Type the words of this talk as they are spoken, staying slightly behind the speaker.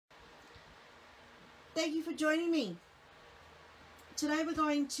Thank you for joining me. Today we're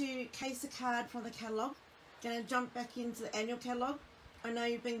going to case a card from the catalogue. Going to jump back into the annual catalogue. I know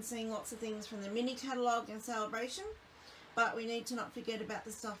you've been seeing lots of things from the mini catalogue and celebration, but we need to not forget about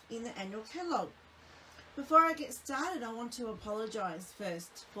the stuff in the annual catalogue. Before I get started, I want to apologise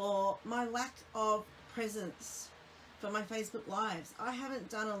first for my lack of presence for my Facebook Lives. I haven't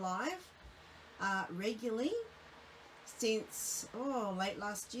done a live regularly since late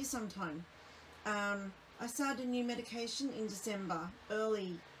last year sometime. I started a new medication in December,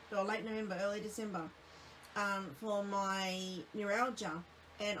 late November, early December, for my neuralgia,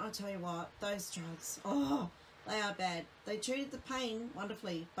 and I tell you what, those drugs, they are bad. They treated the pain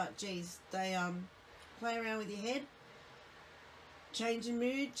wonderfully, but geez, they play around with your head, change your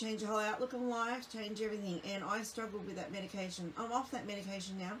mood, change your whole outlook on life, change everything, and I struggled with that medication. I'm off that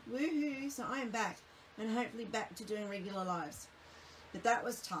medication now, woohoo, so I am back, and hopefully back to doing regular lives, but that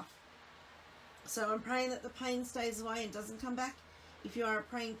was tough. So I'm praying that the pain stays away and doesn't come back. If you are a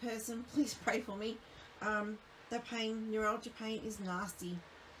praying person, please pray for me. The pain, neuralgia pain, is nasty.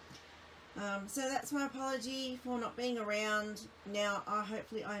 So that's my apology for not being around. Now,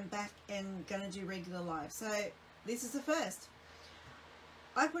 hopefully I'm back and going to do regular live. So this is the first.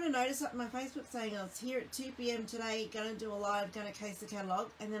 I put a notice up on my Facebook saying I was here at 2 PM today, going to do a live, going to case the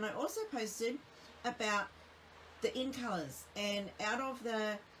catalogue. And then I also posted about the InColors. And out of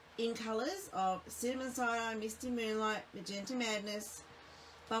the InColors of Cinnamon Side-Eye, Misty Moonlight, Magenta Madness,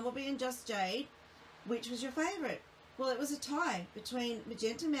 Bumblebee and Just Jade, which was your favourite? Well, it was a tie between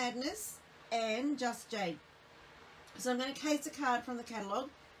Magenta Madness and Just Jade. So I'm going to case a card from the catalogue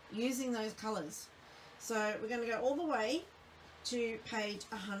using those colours. So we're going to go all the way to page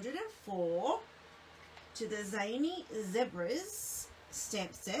 104 to the Zany Zebras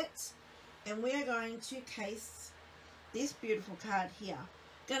stamp set, and we are going to case this beautiful card here.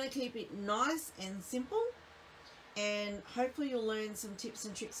 Going to keep it nice and simple, and hopefully you'll learn some tips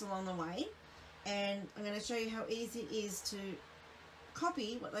and tricks along the way, and I'm going to show you how easy it is to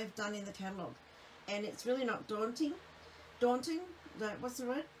copy what they've done in the catalogue. And it's really not daunting, what's the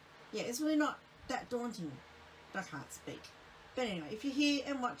word? Yeah, it's really not that daunting. I can't speak, but anyway, if you're here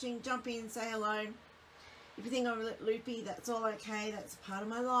and watching, jump in, say hello. If you think I'm a little loopy, that's all okay, that's part of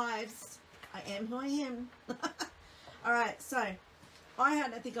my lives. I am who I am. Alright, so I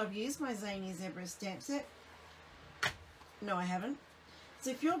don't think I've used my Zany Zebra stamp set. No, I haven't. So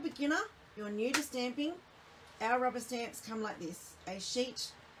if you're a beginner, you're new to stamping, our rubber stamps come like this. A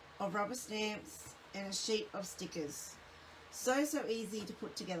sheet of rubber stamps and a sheet of stickers. So easy to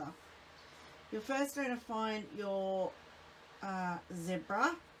put together. You're first going to find your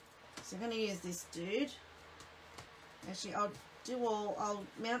zebra. So I'm going to use this dude. Actually, I'll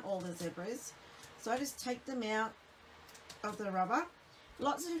mount all the zebras. So I just take them out of the rubber.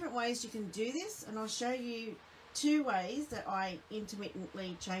 Lots of different ways you can do this, and I'll show you 2 ways that I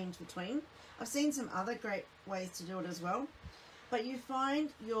intermittently change between. I've seen some other great ways to do it as well. But you find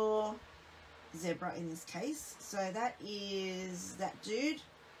your zebra in this case. So that is that dude.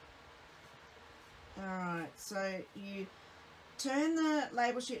 Alright, so you turn the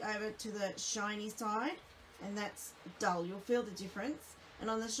label sheet over to the shiny side, and that's dull. You'll feel the difference.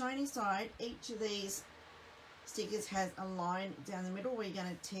 And on the shiny side, each of these stickers has a line down the middle where you're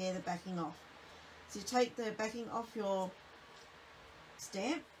going to tear the backing off. So you take the backing off your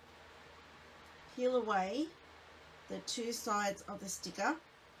stamp, peel away the 2 sides of the sticker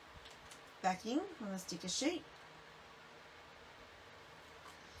backing from the sticker sheet,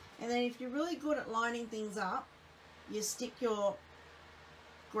 and then if you're really good at lining things up, you stick your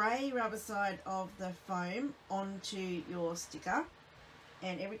grey rubber side of the foam onto your sticker.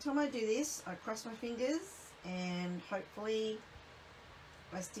 And every time I do this, I cross my fingers and hopefully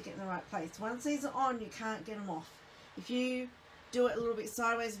I stick it in the right place. Once these are on, you can't get them off. If you do it a little bit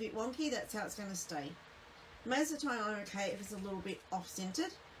sideways, a bit wonky, that's how it's going to stay. Most of the time I'm okay if it's a little bit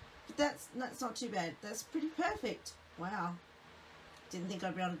off-centered, but that's not too bad. That's pretty perfect. Wow. Didn't think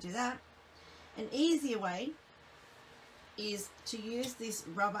I'd be able to do that. An easier way is to use this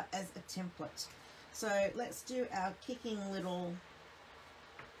rubber as a template. So let's do our kicking little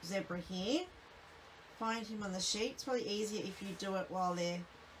zebra here. Find him on the sheet. It's probably easier if you do it while they're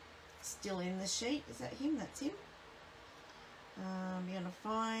still in the sheet. Is that him? That's him. You're going to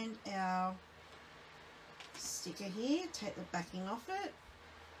find our sticker here. Take the backing off it.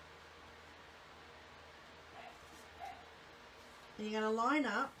 And you're going to line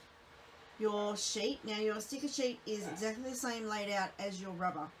up your sheet. Now your sticker sheet is exactly the same laid out as your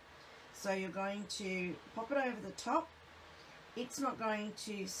rubber. So you're going to pop it over the top. It's not going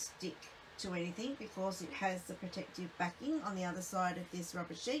to stick to anything because it has the protective backing on the other side of this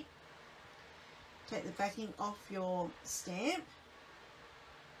rubber sheet. take the backing off your stamp.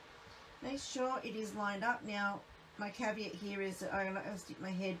 Make sure it is lined up. Now, my caveat here is that I'm not going to stick my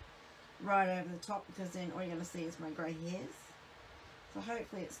head right over the top, because then all you're going to see is my grey hairs. So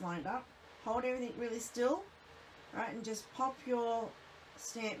hopefully it's lined up. Hold everything really still, right, and just pop your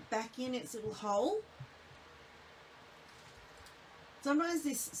stamp back in its little hole. Sometimes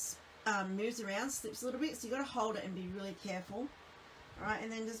this moves around, slips a little bit, so you've got to hold it and be really careful. Alright,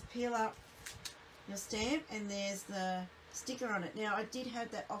 and then just peel up your stamp, and there's the sticker on it. Now, I did have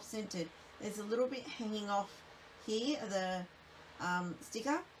that off-centered. There's a little bit hanging off here, the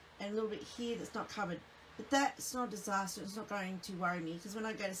sticker, and a little bit here that's not covered. But that's not a disaster. It's not going to worry me, because when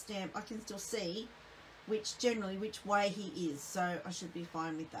I go to stamp, I can still see generally which way he is. So I should be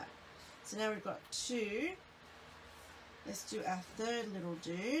fine with that. So now we've got two. Let's do our third little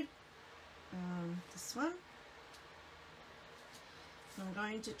dude. This one. I'm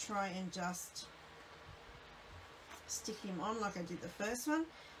going to try and just stick him on like I did the first one.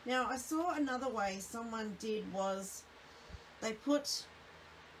 Now, I saw another way someone did was they put,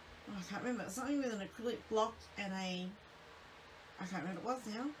 oh, I can't remember, something with an acrylic block and I can't remember what it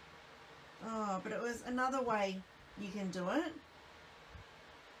was now. Oh, but it was another way you can do it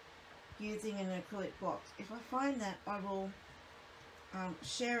using an acrylic block. If I find that, I will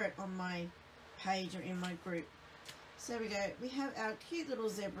share it on my page or in my group. So there we go. We have our cute little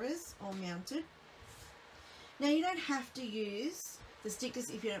zebras all mounted. Now, you don't have to use the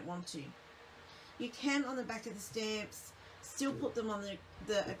stickers if you don't want to. You can, on the back of the stamps, still put them on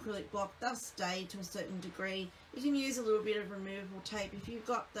the acrylic block. They'll stay to a certain degree. You can use a little bit of removable tape. If you've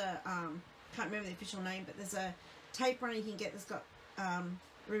got the, can't remember the official name, but there's a tape run you can get that's got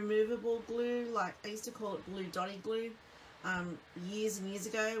removable glue. Like, I used to call it blue dotty glue years and years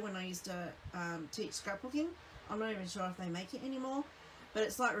ago when I used to teach scrapbooking. I'm not even sure if they make it anymore, but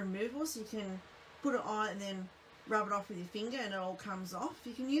it's like removable, so you can put it on and then rub it off with your finger and it all comes off.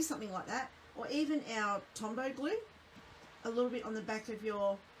 You can use something like that, or even our Tombow glue, a little bit on the back of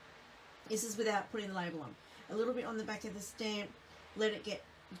your, this is without putting the label on, a little bit on the back of the stamp, let it get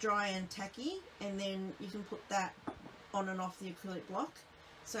dry and tacky, and then you can put that on and off the acrylic block.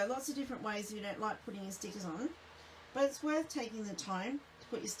 So lots of different ways if you don't like putting your stickers on, but it's worth taking the time to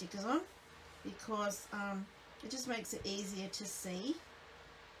put your stickers on, because it just makes it easier to see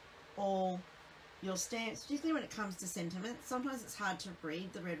all your stamps, particularly when it comes to sentiment. Sometimes it's hard to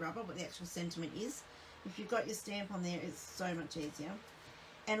read the red rubber what the actual sentiment is. If you've got your stamp on there, it's so much easier.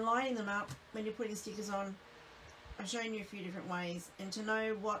 And lining them up when you're putting stickers on, I've shown you a few different ways. And to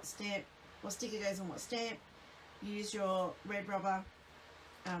know what sticker goes on what stamp, use your red rubber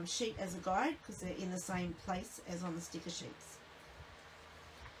sheet as a guide, because they're in the same place as on the sticker sheets.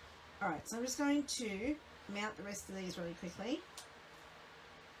 Alright, so I'm just going to mount the rest of these really quickly.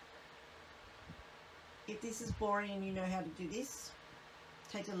 If this is boring and you know how to do this,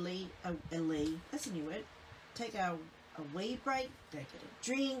 take that's a new word. Take a wee break, go get a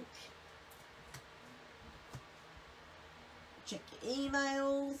drink, check your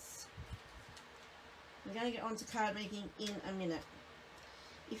emails. We're going to get on to card making in a minute.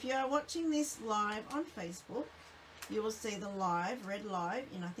 If you are watching this live on Facebook, you will see the live, red live,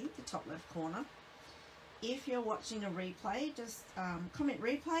 in I think the top left corner. If you're watching a replay, just comment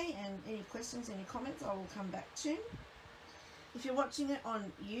replay, and any questions, any comments, I will come back to. If you're watching it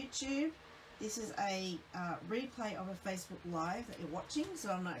on YouTube, this is a replay of a Facebook Live that you're watching,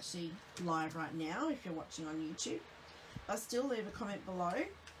 so I'm not actually live right now if you're watching on YouTube. But still, leave a comment below,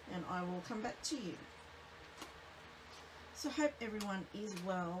 and I will come back to you. So I hope everyone is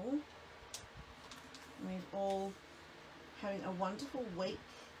well. We're all having a wonderful week.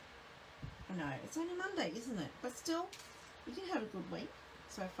 I know, it's only Monday, isn't it? But still, you can have a good week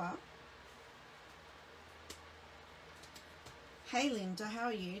so far. Hey Linda, how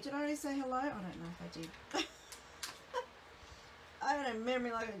are you? Did I already say hello? I don't know if I did. I have a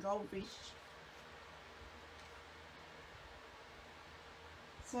memory like a goldfish.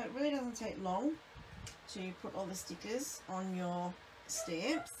 So it really doesn't take long to put all the stickers on your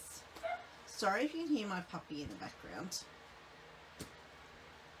stamps. Sorry if you can hear my puppy in the background.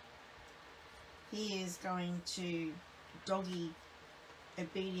 He is going to doggy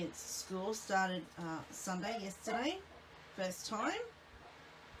obedience school. Started Sunday, yesterday. First time.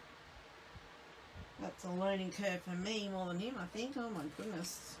 That's a learning curve for me more than him, I think. Oh my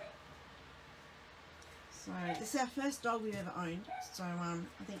goodness. So this is our first dog we've ever owned. So I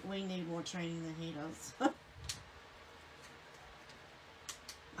think we need more training than he does.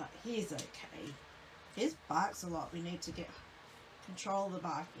 But he's okay. His barks a lot. We need to get control of the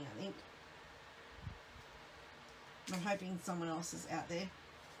barking, I think. I'm hoping someone else is out there.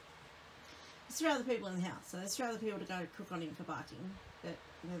 It's 3 other people in the house, so there's 3 other people to go cook on him for barking. But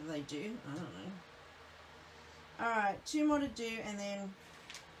whether they do, I don't know. Alright, 2 more to do, and then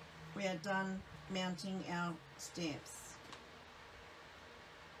we are done mounting our stamps.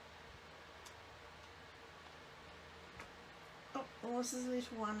 Oh, this is a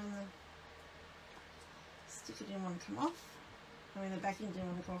little one, and the sticker didn't want to come off. I mean, the backing didn't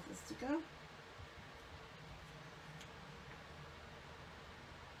want to come off the sticker.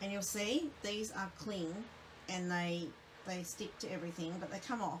 And you'll see these are cling, and they stick to everything, but they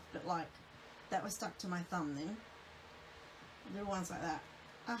come off. But like that was stuck to my thumb then. Little ones like that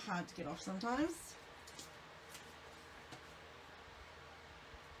are hard to get off sometimes.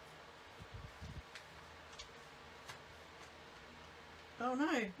 Oh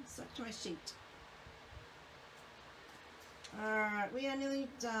no, it's stuck to my sheet. Alright, we are nearly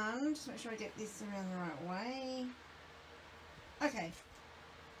done. Just make sure I get this around the right way. Okay.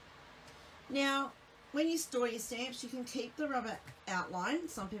 Now, when you store your stamps, you can keep the rubber outline.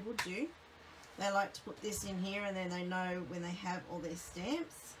 Some people do. They like to put this in here, and then they know when they have all their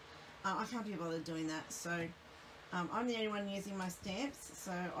stamps. I can't be bothered doing that, so I'm the only one using my stamps,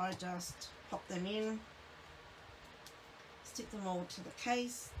 so I just pop them in, stick them all to the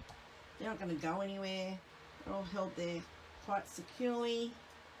case. They're not going to go anywhere. They're all held there quite securely.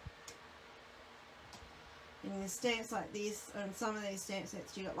 And the stamps like this, and some of these stamp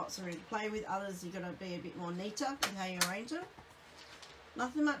sets you got lots of room to play with, others you got to be a bit more neater with how you arrange them.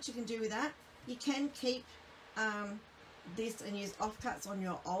 Nothing much you can do with that. You can keep this and use offcuts on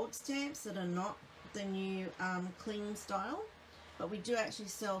your old stamps that are not the new cling style, but we do actually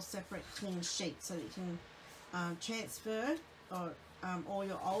sell separate cling sheets so that you can transfer all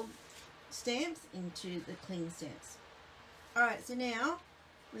your old stamps into the cling stamps. Alright, so now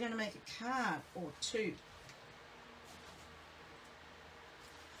we're going to make a card or 2.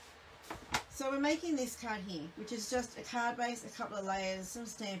 So we're making this card here, which is just a card base, a couple of layers, some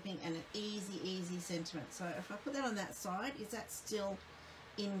stamping, and an easy sentiment. So if I put that on that side, is that still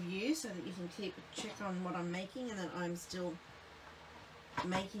in view so that you can keep a check on what I'm making and that I'm still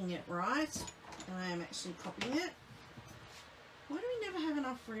making it right and I am actually copying it? Why do we never have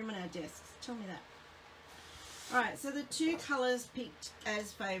enough room on our desks? Tell me that. Alright, so the 2 colours picked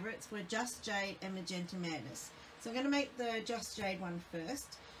as favourites were Just Jade and Magenta Madness. So I'm going to make the Just Jade one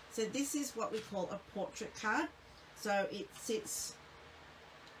first. So this is what we call a portrait card. So it sits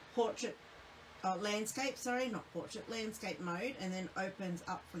portrait, landscape, sorry, not portrait, landscape mode, and then opens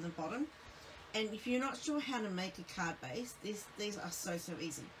up from the bottom. And if you're not sure how to make a card base, these are so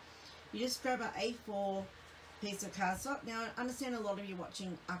easy. You just grab an A4 piece of cardstock. Now I understand a lot of you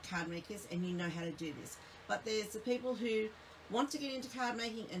watching are card makers and you know how to do this. But there's the people who want to get into card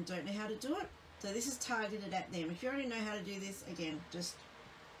making and don't know how to do it. So this is targeted at them. If you already know how to do this, again, just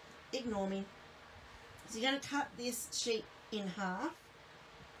ignore me. So you're going to cut this sheet in half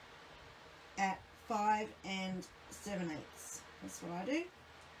at 5 7/8. That's what I do.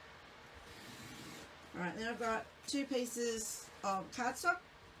 Alright, then I've got 2 pieces of cardstock,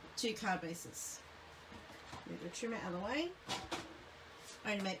 2 card bases. Move the trim out of the way.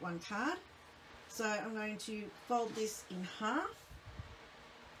 I only make 1 card. So I'm going to fold this in half.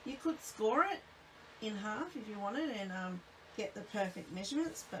 You could score it in half if you wanted and get the perfect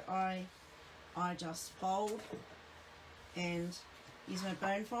measurements, but I just fold and use my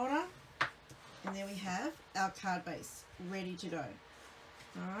bone folder, and there we have our card base ready to go.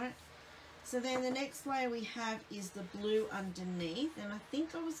 Alright, so then the next layer we have is the blue underneath, and I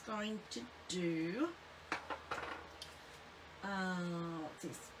think I was going to do what's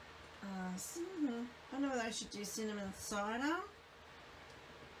this? I don't know whether I should do cinnamon cider.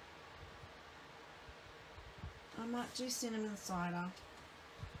 I might do cinnamon cider.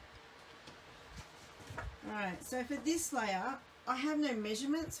 Alright, so for this layer, I have no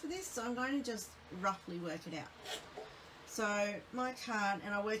measurements for this, so I'm going to just roughly work it out. So my card,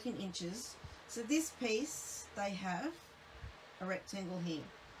 and I work in inches, so this piece, they have a rectangle here.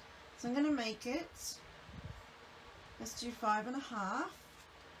 So I'm going to make it, let's do 5.5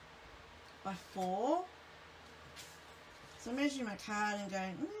 by 4. So I'm measuring my card and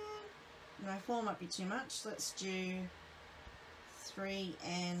going, no, 4 might be too much. Let's do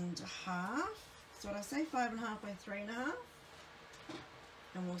 3.5. So what I say, 5.5 by 3.5,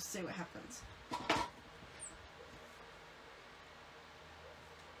 and we'll see what happens.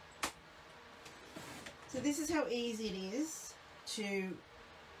 So this is how easy it is to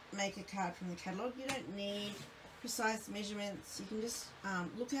make a card from the catalogue. You don't need precise measurements. You can just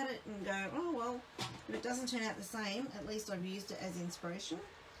look at it and go, oh well, if it doesn't turn out the same, at least I've used it as inspiration.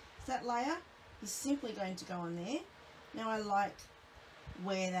 So that layer is simply going to go on there. Now I like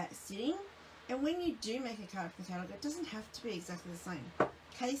where that's sitting, And when you do make a card for the catalogue, it doesn't have to be exactly the same.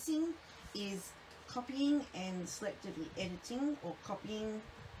 Casing is copying and selectively editing, or copying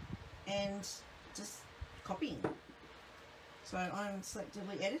and just copying. So I'm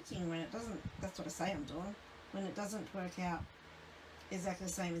selectively editing when it doesn't, that's what I say I'm doing. When it doesn't work out exactly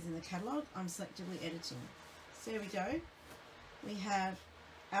the same as in the catalogue, I'm selectively editing. So there we go. We have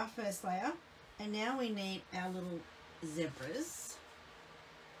our first layer, and now we need our little zebras.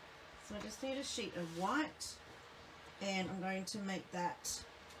 So I just need a sheet of white, and I'm going to make that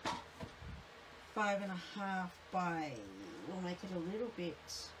 5.5 by, we'll make it a little bit,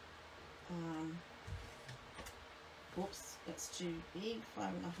 whoops, that's too big,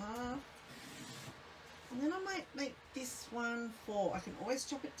 5.5. And then I might make this one 4. I can always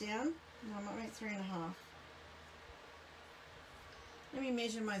chop it down, and I might make 3.5. Let me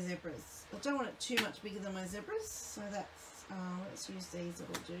measure my zebras. I don't want it too much bigger than my zebras, so that's, let's use these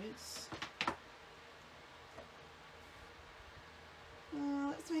little dudes.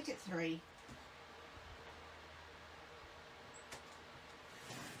 Let's make it 3.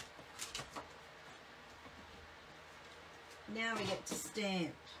 Now we get to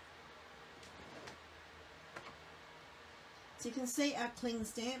stamp. So you can see our cling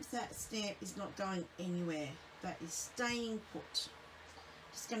stamps, that stamp is not going anywhere. That is staying put.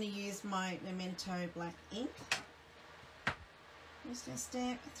 Just going to use my Memento black ink. I'm just going to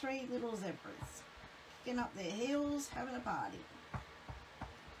stamp 3 little zebras. Getting up their heels, having a party. I'm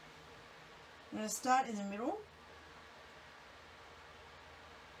going to start in the middle.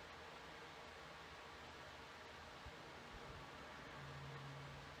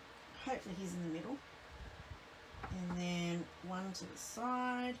 Hopefully he's in the middle. And then one to the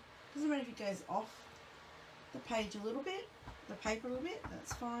side. Doesn't matter if it goes off the page a little bit, the paper a little bit,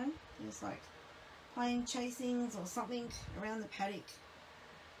 that's fine. Just like plain chasings or something around the paddock.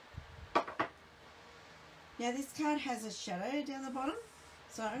 Now this card has a shadow down the bottom,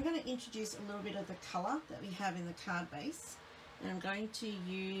 so I'm going to introduce a little bit of the colour that we have in the card base, and I'm going to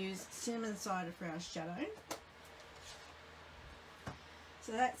use cinnamon cider for our shadow.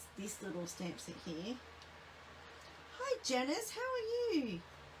 So that's this little stamp set here. Hi Janice, how are you?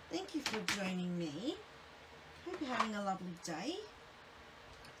 Thank you for joining me. Hope you're having a lovely day.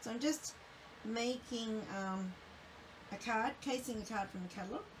 So I'm just making a card, casing a card from the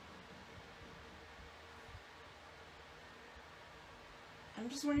catalogue. I'm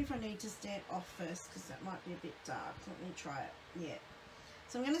just wondering if I need to stamp off first, because that might be a bit dark. Let me try it. Yeah.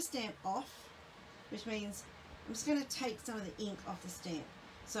 So I'm going to stamp off, which means I'm just going to take some of the ink off the stamp.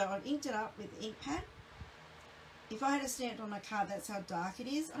 So I've inked it up with the ink pad. If I had a stamp on my card, that's how dark it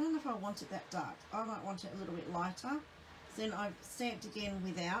is. I don't know if I want it that dark. I might want it a little bit lighter. So then I've stamped again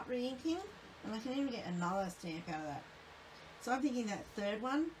without re-inking, and I can even get another stamp out of that. So I'm thinking that third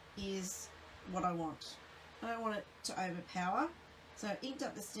one is what I want. I don't want it to overpower. So I've inked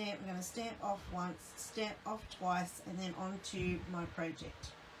up the stamp. I'm going to stamp off once, stamp off twice, and then onto my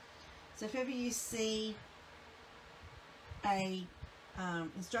project. So if ever you see a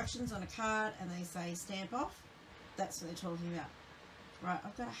instructions on a card and they say stamp off, that's what they're talking about. Right,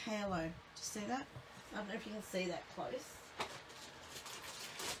 I've got a halo. Do you see that? I don't know if you can see that close,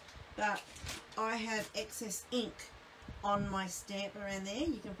 but I have excess ink on my stamp around there.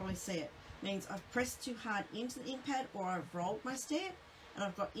 You can probably see it. Means I've pressed too hard into the ink pad, or I've rolled my stamp and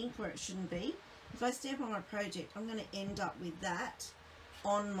I've got ink where it shouldn't be. If I stamp on my project, I'm going to end up with that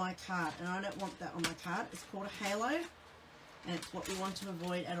on my card, and I don't want that on my card. It's called a halo, and it's what we want to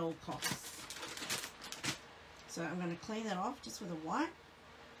avoid at all costs. So I'm going to clean that off just with a wipe,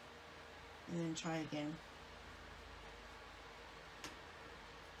 and then try again.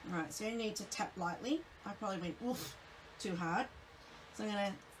 Right, so you need to tap lightly. I probably went oof too hard. So I'm going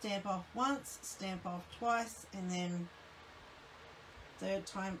to stamp off once, stamp off twice, and then third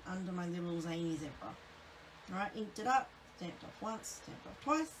time under my little Zany zebra. Alright, inked it up, stamped off once, stamped off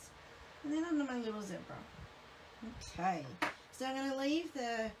twice, and then under my little zebra. Okay, so I'm going to leave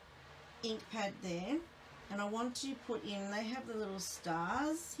the ink pad there, and I want to put in, they have the little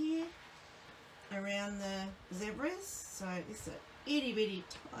stars here around the zebras. So this is a itty bitty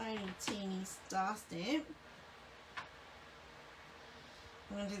tiny teeny star stamp.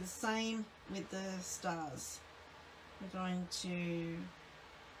 I'm going to do the same with the stars. We're going to,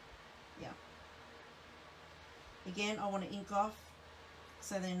 yeah. Again, I want to ink off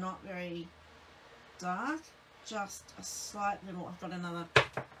so they're not very dark. Just a slight little, I've got another,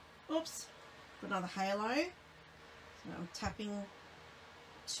 oops, got another halo. So I'm tapping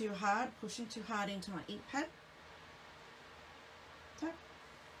too hard, pushing too hard into my ink pad. Tap.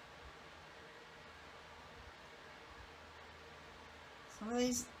 Some of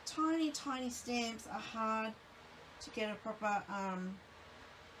these tiny, tiny stamps are hard to get a proper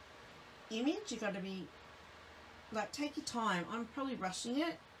image. You've got to be, like, take your time. I'm probably rushing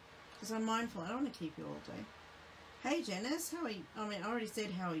it because I'm mindful. I don't want to keep you all day. Hey, Janice, how are you? I mean, I already said,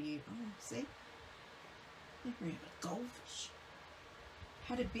 how are you? Oh, see? You're a goldfish.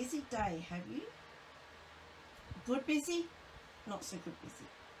 Had a busy day, have you? Good busy? Not so good busy.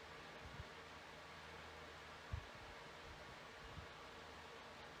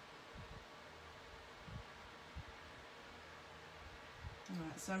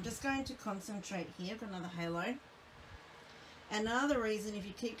 Alright, so I'm just going to concentrate here. I've got another halo. Another reason if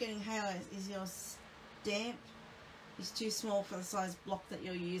you keep getting halos is your stamp is too small for the size block that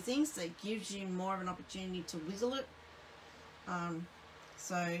you're using, so it gives you more of an opportunity to wiggle it.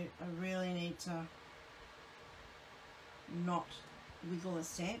 So I really need to not wiggle the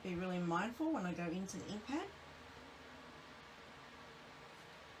stamp, be really mindful when I go into the ink pad.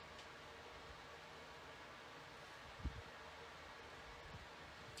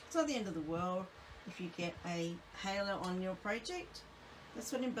 It's not the end of the world if you get a halo on your project.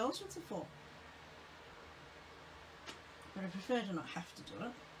 That's what embellishments are for. But I prefer to not have to do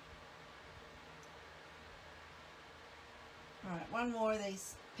it. Alright, one more of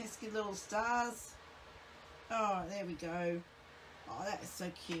these pesky little stars. Oh, there we go. Oh, that is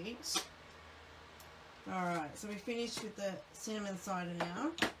so cute. Alright, so we finished with the cinnamon cider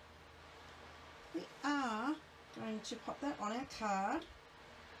now. We are going to pop that on our card.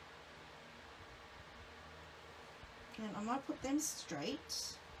 And I might put them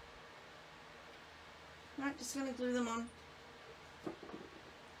straight. Right, just going to glue them on.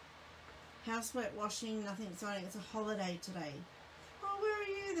 Housework, washing, nothing exciting. It's a holiday today. Oh, where are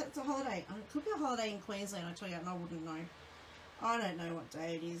you? That's a holiday. Oh, it could be a holiday in Queensland, I tell you, and I wouldn't know. I don't know what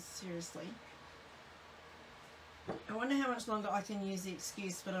day it is, seriously. I wonder how much longer I can use the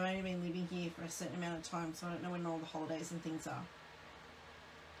excuse, but I've only been living here for a certain amount of time, so I don't know when all the holidays and things are.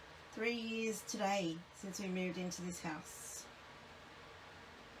 3 years today since we moved into this house.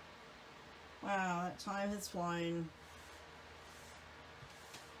 Wow, that time has flown.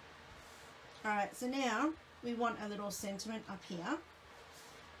 Alright, so now we want a little sentiment up here,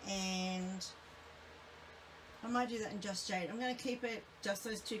 and I might do that in Just Jade. I'm going to keep it just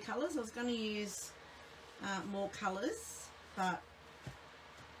those two colours. I was going to use more colours, but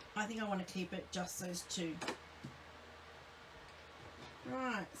I think I want to keep it just those two.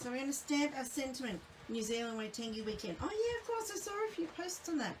 Right, so we're going to stamp our sentiment, New Zealand Waitangi Weekend. Oh yeah, of course, I saw a few posts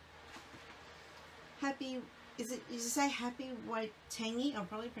on that. Happy, did you say Happy Waitangi? I'm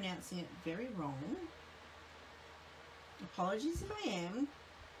probably pronouncing it very wrong. Apologies if I am.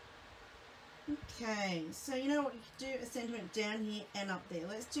 Okay, so you know what, you can do a sentiment down here and up there.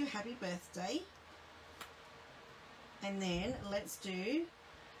 Let's do happy birthday. And then let's do,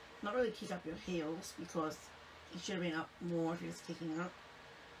 not really kick up your heels because you should have been up more if you're just kicking up.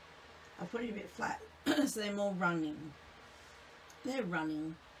 I'll put it a bit flat so they're more running. They're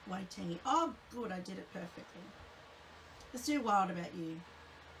running. Waitangi. Oh, good, I did it perfectly. Let's do Wild About You.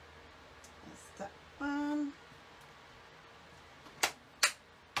 That's that one.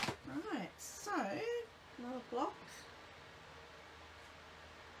 Right, so another block.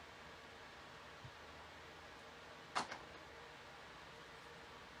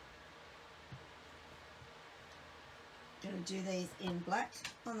 Going to do these in black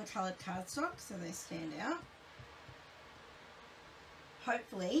on the coloured cardstock so they stand out.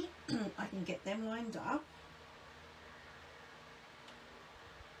 Hopefully I can get them lined up.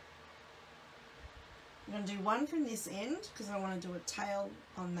 I'm going to do one from this end because I want to do a tail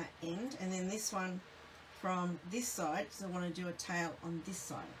on that end, and then this one from this side because I want to do a tail on this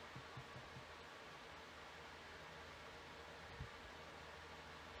side.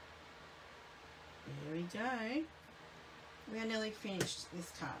 There we go. We are nearly finished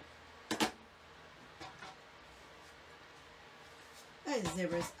this card. Those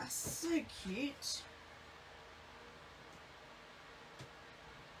zebras are so cute.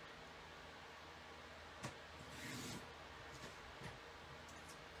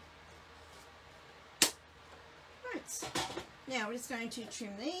 Right, now we're just going to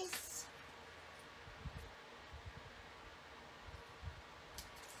trim these.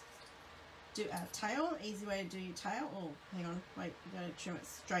 Do our tail, easy way to do your tail. Oh, hang on, wait, we've got to trim it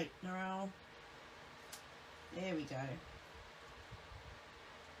straight, Narelle. There we go.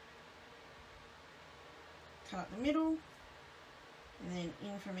 Cut up the middle, and then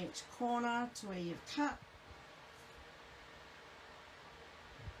in from each corner to where you've cut.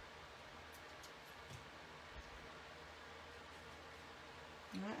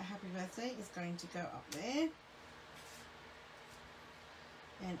 Alright, a happy birthday is going to go up there.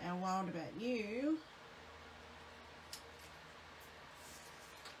 and our Wild About You.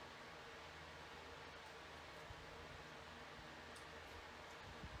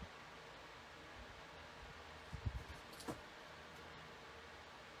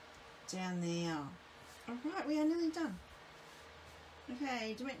 Down there. Alright, we are nearly done.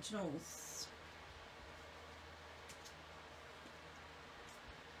 Okay, dimensionals.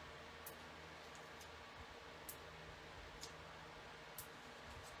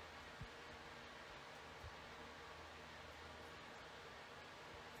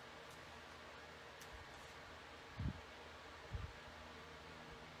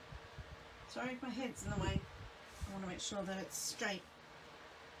 Sorry if my head's in the way. I want to make sure that it's straight.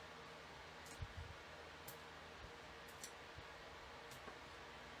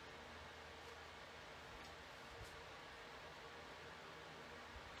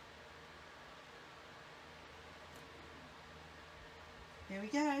 There we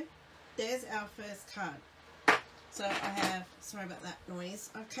go. There's our first card. So I have, sorry about that noise,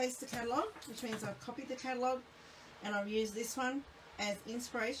 I've cased the catalogue, which means I've copied the catalogue and I've used this one as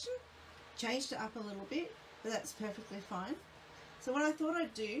inspiration. Changed it up a little bit, but that's perfectly fine. So what I thought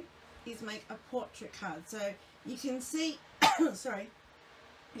I'd do is make a portrait card. So you can see, sorry,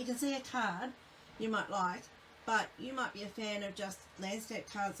 you can see a card you might like, but you might be a fan of just landscape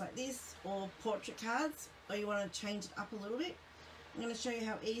cards like this or portrait cards, or you want to change it up a little bit. I'm going to show you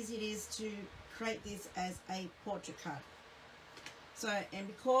how easy it is to create this as a portrait card. So, and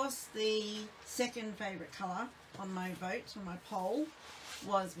because the second favourite colour on my vote, on my poll,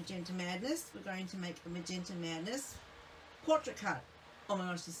 was Magenta Madness, we're going to make a Magenta Madness portrait card. Oh my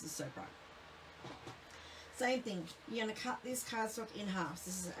gosh, this is so bright. Same thing, you're going to cut this cardstock in half.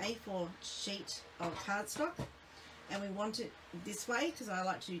 This is an A4 sheet of cardstock, and we want it this way because I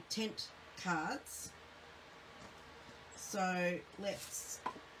like to tent cards. So let's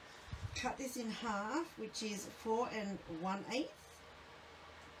cut this in half, which is 4 1/8.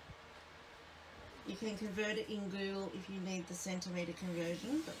 You can convert it in Google if you need the centimetre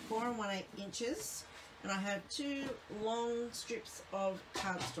conversion, but 4 1/8 inches. And I have 2 long strips of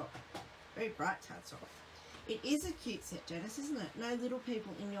cardstock, very bright cardstock. It is a cute set, Janice, isn't it? No little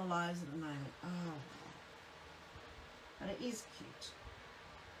people in your lives at the moment. Oh, but it is cute.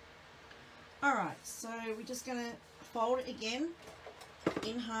 Alright, so we're just going to fold it again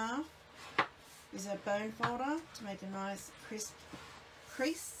in half. Use a bone folder to make a nice crisp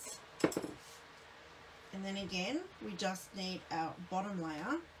crease. And then again, we just need our bottom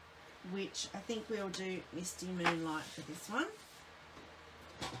layer, which I think we'll do Misty Moonlight for this one.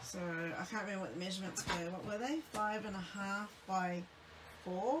 So I can't remember what the measurements were. What were they? 5.5 by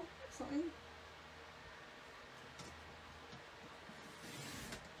 4 something.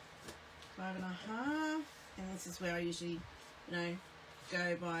 Five and a half, and this is where I usually, you know,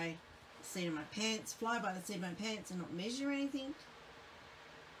 go by the seat of my pants, fly by the seat of my pants and not measure anything.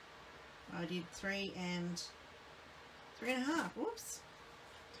 I did 3 and 3.5. Whoops,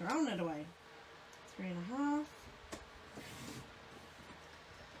 throwing it away. 3.5.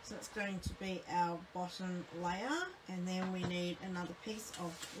 So it's going to be our bottom layer, and then we need another piece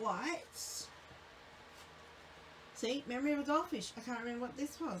of white. See, memory of a goldfish. I can't remember what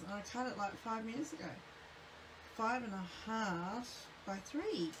this was. I cut it like 5 minutes ago. 5.5 by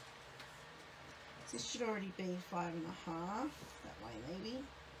 3. So this should already be 5.5. That way maybe.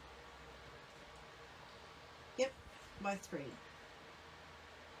 Yep, by 3.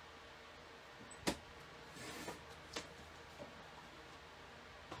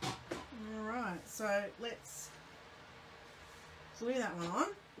 Alright, so let's glue that one on.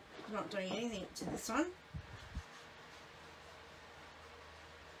 I'm not doing anything to this one.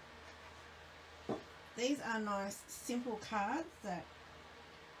 These are nice, simple cards that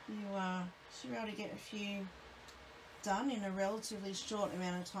you should be able to get a few done in a relatively short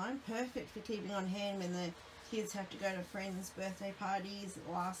amount of time. Perfect for keeping on hand when the kids have to go to friends' birthday parties at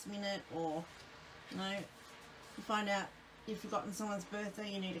the last minute, or, you know, you find out you've forgotten someone's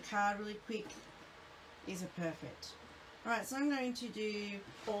birthday, you need a card really quick. These are perfect. Alright, so I'm going to do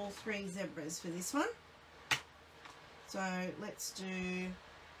all 3 zebras for this one. So let's do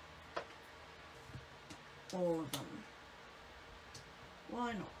all of them.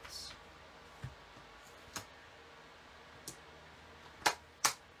 Why not?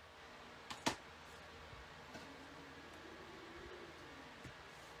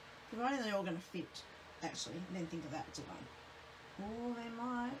 Providing they're all going to fit, actually. I didn't think of that, did I? Oh, they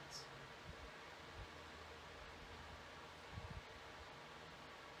might.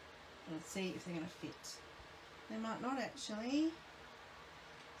 Let's see if they're going to fit. They might not, actually.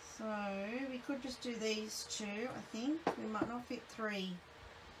 So we could just do these 2, I think. We might not fit 3.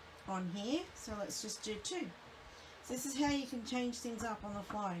 on here, so let's just do 2. So this is how you can change things up on the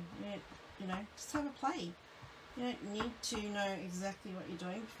fly. You know, just have a play. You don't need to know exactly what you're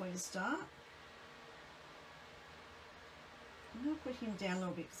doing before you start. I'm going to put him down a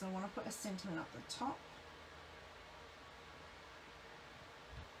little bit because I want to put a sentiment up the top.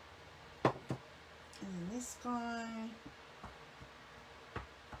 And then this guy.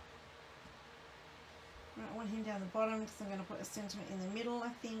 Right, I want him down the bottom because I'm going to put a sentiment in the middle, I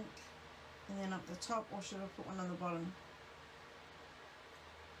think. And then up the top, or should I put one on the bottom?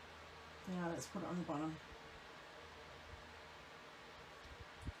 Yeah, let's put it on the bottom.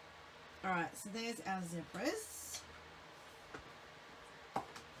 Alright, so there's our zebras.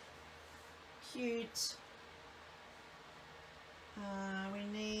 Cute. We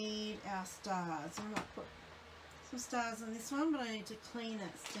need our stars. I might put some stars on this one, but I need to clean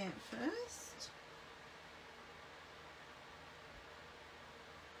that stamp first.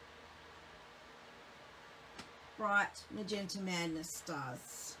 Bright Magenta Madness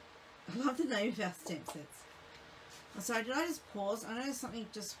stars. I love the name of our stamp sets. I'm sorry, did I just pause? I know something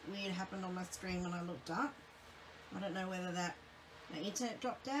just weird happened on my screen when I looked up. I don't know whether that my internet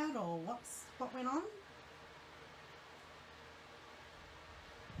dropped out or what went on.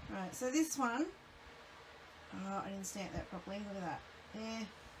 Right, so this one, oh, I didn't stamp that properly. Look at that. Yeah.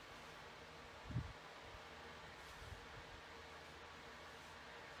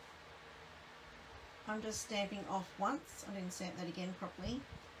 I'm just stamping off once. I didn't stamp that again properly.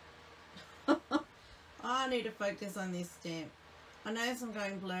 I need to focus on this stamp. I notice I'm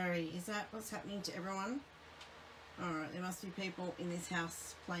going blurry. Is that what's happening to everyone? Alright, there must be people in this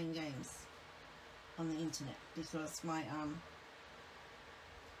house playing games on the internet because my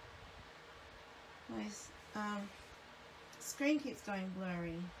screen keeps going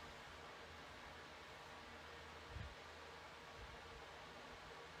blurry.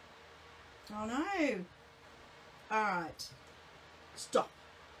 Oh no! Alright. Stop.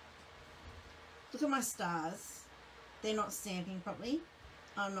 Look at my stars. They're not stamping properly.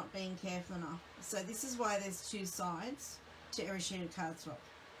 I'm not being careful enough. So this is why there's 2 sides to every sheet of cardstock.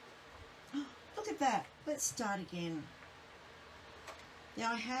 Look at that. Let's start again.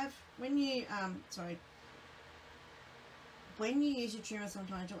 Now I have, when you, when you use your trimmer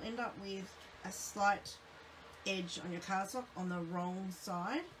sometimes you'll end up with a slight edge on your cardstock on the wrong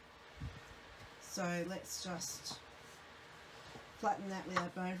side. So let's just flatten that with our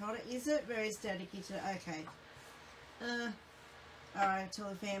bone folder. Is it very staticky today? Okay. Alright, tell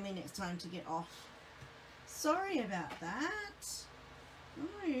the family next time to get off. Sorry about that.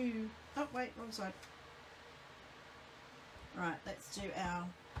 No. Oh, wait, wrong side. Right, let's do our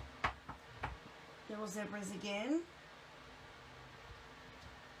little zebras again.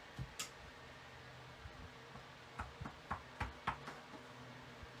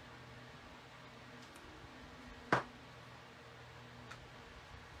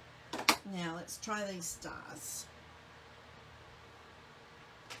 Now let's try these stars.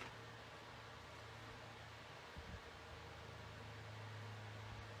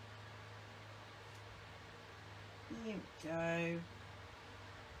 Here we go.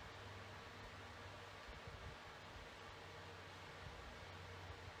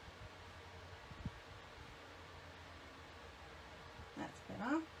 That's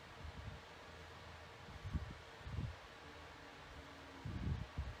better.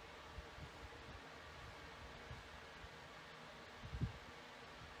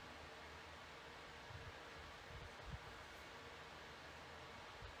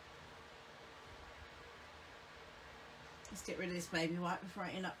 Let's get rid of this baby white before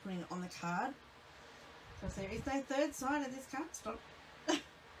I end up putting it on the card. Because there is no 3rd side of this cardstock.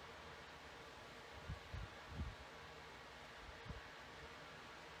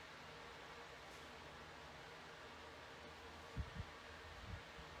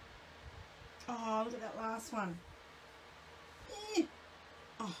 Oh, look at that last one. Eh.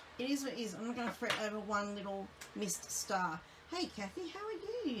 Oh, it is what it is. I'm not going to fret over one little missed star. Hey, Kathy, how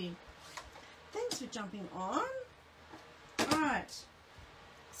are you? Thanks for jumping on. Alright,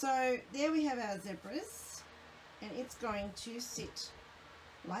 so there we have our zebras, and it's going to sit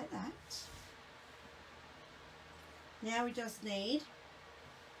like that. Now we just need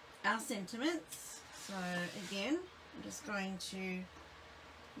our sentiments. So again, I'm just going to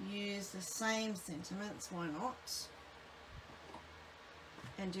use the same sentiments, why not?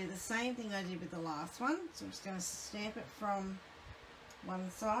 And do the same thing I did with the last one. So I'm just going to stamp it from one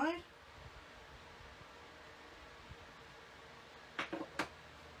side.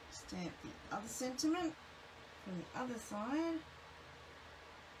 Stamp the other sentiment from the other side.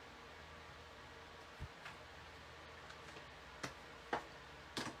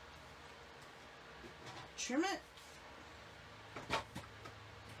 trim it.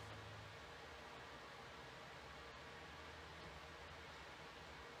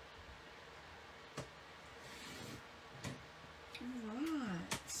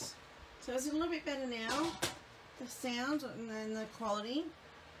 Alright. So it's a little bit better now, the sound and then the quality.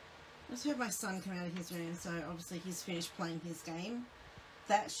 I just heard my son come out of his room, so obviously he's finished playing his game.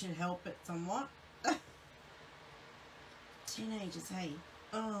 That should help it somewhat. Teenagers, hey.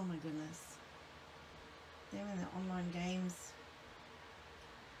 Oh my goodness. Them in their online games.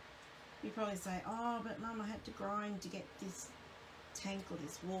 You probably say, oh, but Mum, I had to grind to get this tank or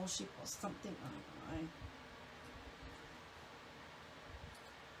this warship or something. I don't know.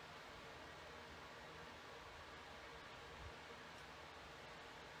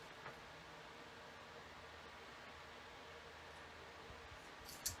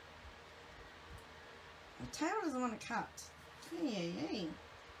 The tail doesn't want to cut. Yay.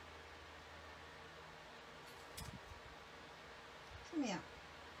 Come here.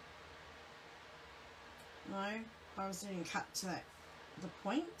 No, I was doing cut to the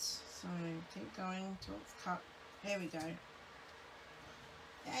point, so keep going till it's cut. There we go.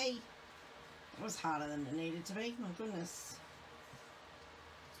 Yay! It was harder than it needed to be, my goodness.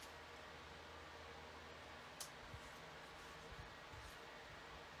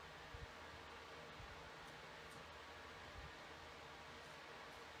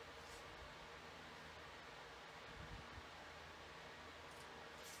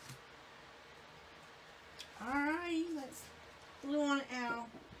 Alrighty, let's glue on our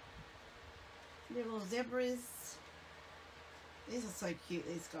little zebras. These are so cute,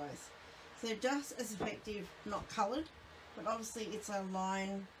 these guys. So they're just as effective, not coloured, but obviously it's a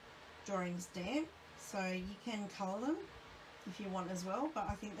line drawing stamp, so you can colour them if you want as well, but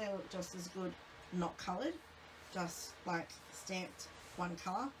I think they look just as good not coloured, just like stamped one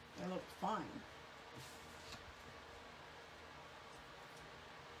colour. They look fine.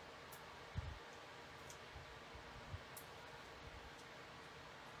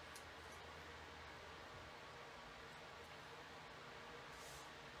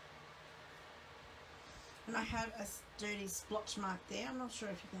 And I have a dirty splotch mark there. I'm not sure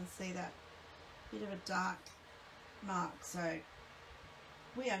if you can see that bit of a dark mark. So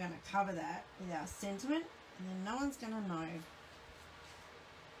we are going to cover that with our sentiment, and then no one's going to know.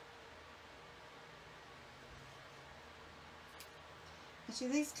 Actually,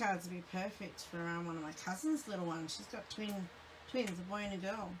 these cards would be perfect for one of my cousins' little ones. She's got twins, a boy and a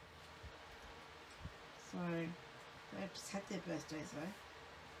girl. So they've just had their birthdays though.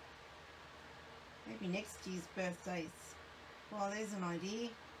 Maybe next year's birthdays. Well, there's an idea.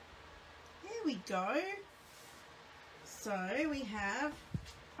 There we go. So we have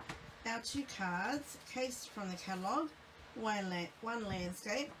our two cards cased from the catalogue. One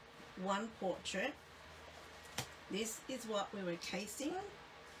landscape, one portrait. This is what we were casing.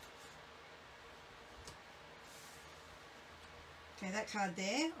 Okay, that card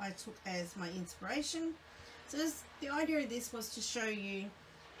there I took as my inspiration. So the idea of this was to show you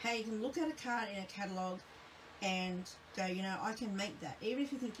how you can look at a card in a catalogue and go, you know, I can make that. Even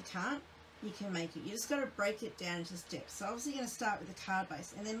if you think you can't, you can make it. You just got to break it down into steps. So obviously you're going to start with the card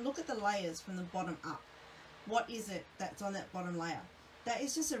base and then look at the layers from the bottom up. What is it that's on that bottom layer? That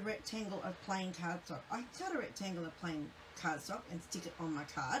is just a rectangle of plain cardstock. I cut a rectangle of plain cardstock and stick it on my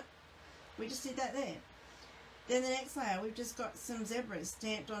card. We just did that there. Then the next layer, we've just got some zebras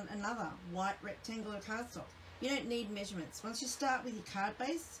stamped on another white rectangle of cardstock. You don't need measurements. Once you start with your card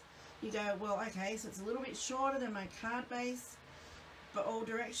base, you go, well, okay, so it's a little bit shorter than my card base, but all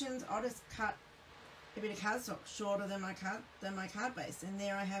directions, I'll just cut a bit of cardstock shorter than my card base, and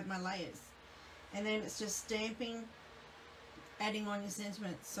there I have my layers. And then it's just stamping, adding on your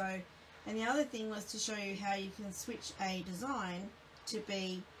sentiments. So, and the other thing was to show you how you can switch a design to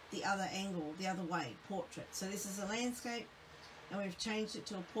be the other angle, the other way, portrait. So this is a landscape, and we've changed it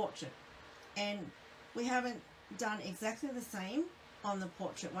to a portrait. And we haven't done exactly the same on the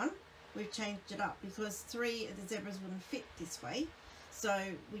portrait one. We've changed it up because 3 of the zebras wouldn't fit this way. So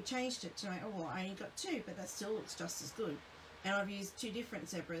we changed it to, oh, well, I only got 2, but that still looks just as good. And I've used 2 different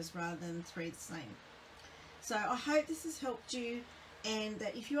zebras rather than 3 the same. So I hope this has helped you, and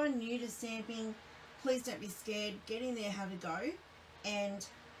that if you are new to stamping, please don't be scared. Get in there, have a go, and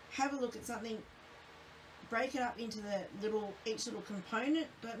have a look at something. Break it up into each little component.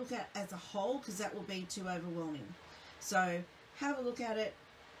 Don't look at it as a whole, because that will be too overwhelming. So have a look at it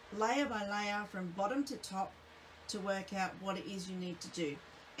layer by layer from bottom to top to work out what it is you need to do.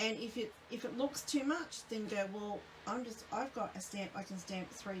 And if it looks too much, then go, well, I've got a stamp I can stamp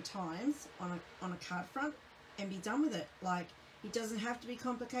 3 times on a card front and be done with it. Like, it doesn't have to be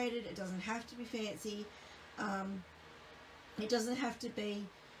complicated, it doesn't have to be fancy. It doesn't have to be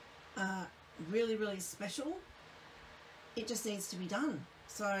really, really special. It just needs to be done.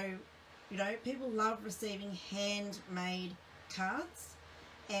 So, you know, people love receiving handmade cards,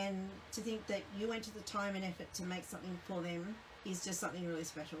 and to think that you went to the time and effort to make something for them is just something really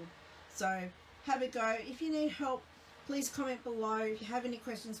special. So have a go. If you need help, please comment below. If you have any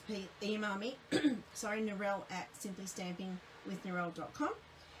questions, please email me. Sorry, Narelle at simplystampingwithnarelle.com,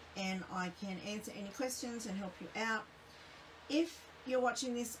 and I can answer any questions and help you out. If you're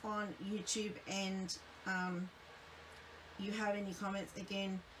watching this on YouTube and you have any comments,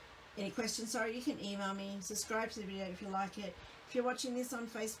 again, any questions, sorry, you can email me. Subscribe to the video if you like it. If you're watching this on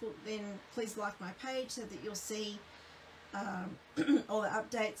Facebook, then please like my page so that you'll see all the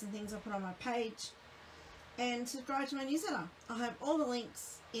updates and things I put on my page. And subscribe to my newsletter. I'll have all the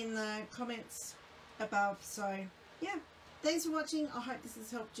links in the comments above. So, yeah. Thanks for watching. I hope this has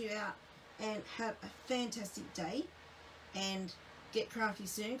helped you out. And have a fantastic day. And get crafty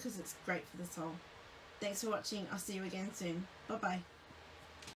soon, because it's great for the soul. Thanks for watching. I'll see you again soon. Bye-bye.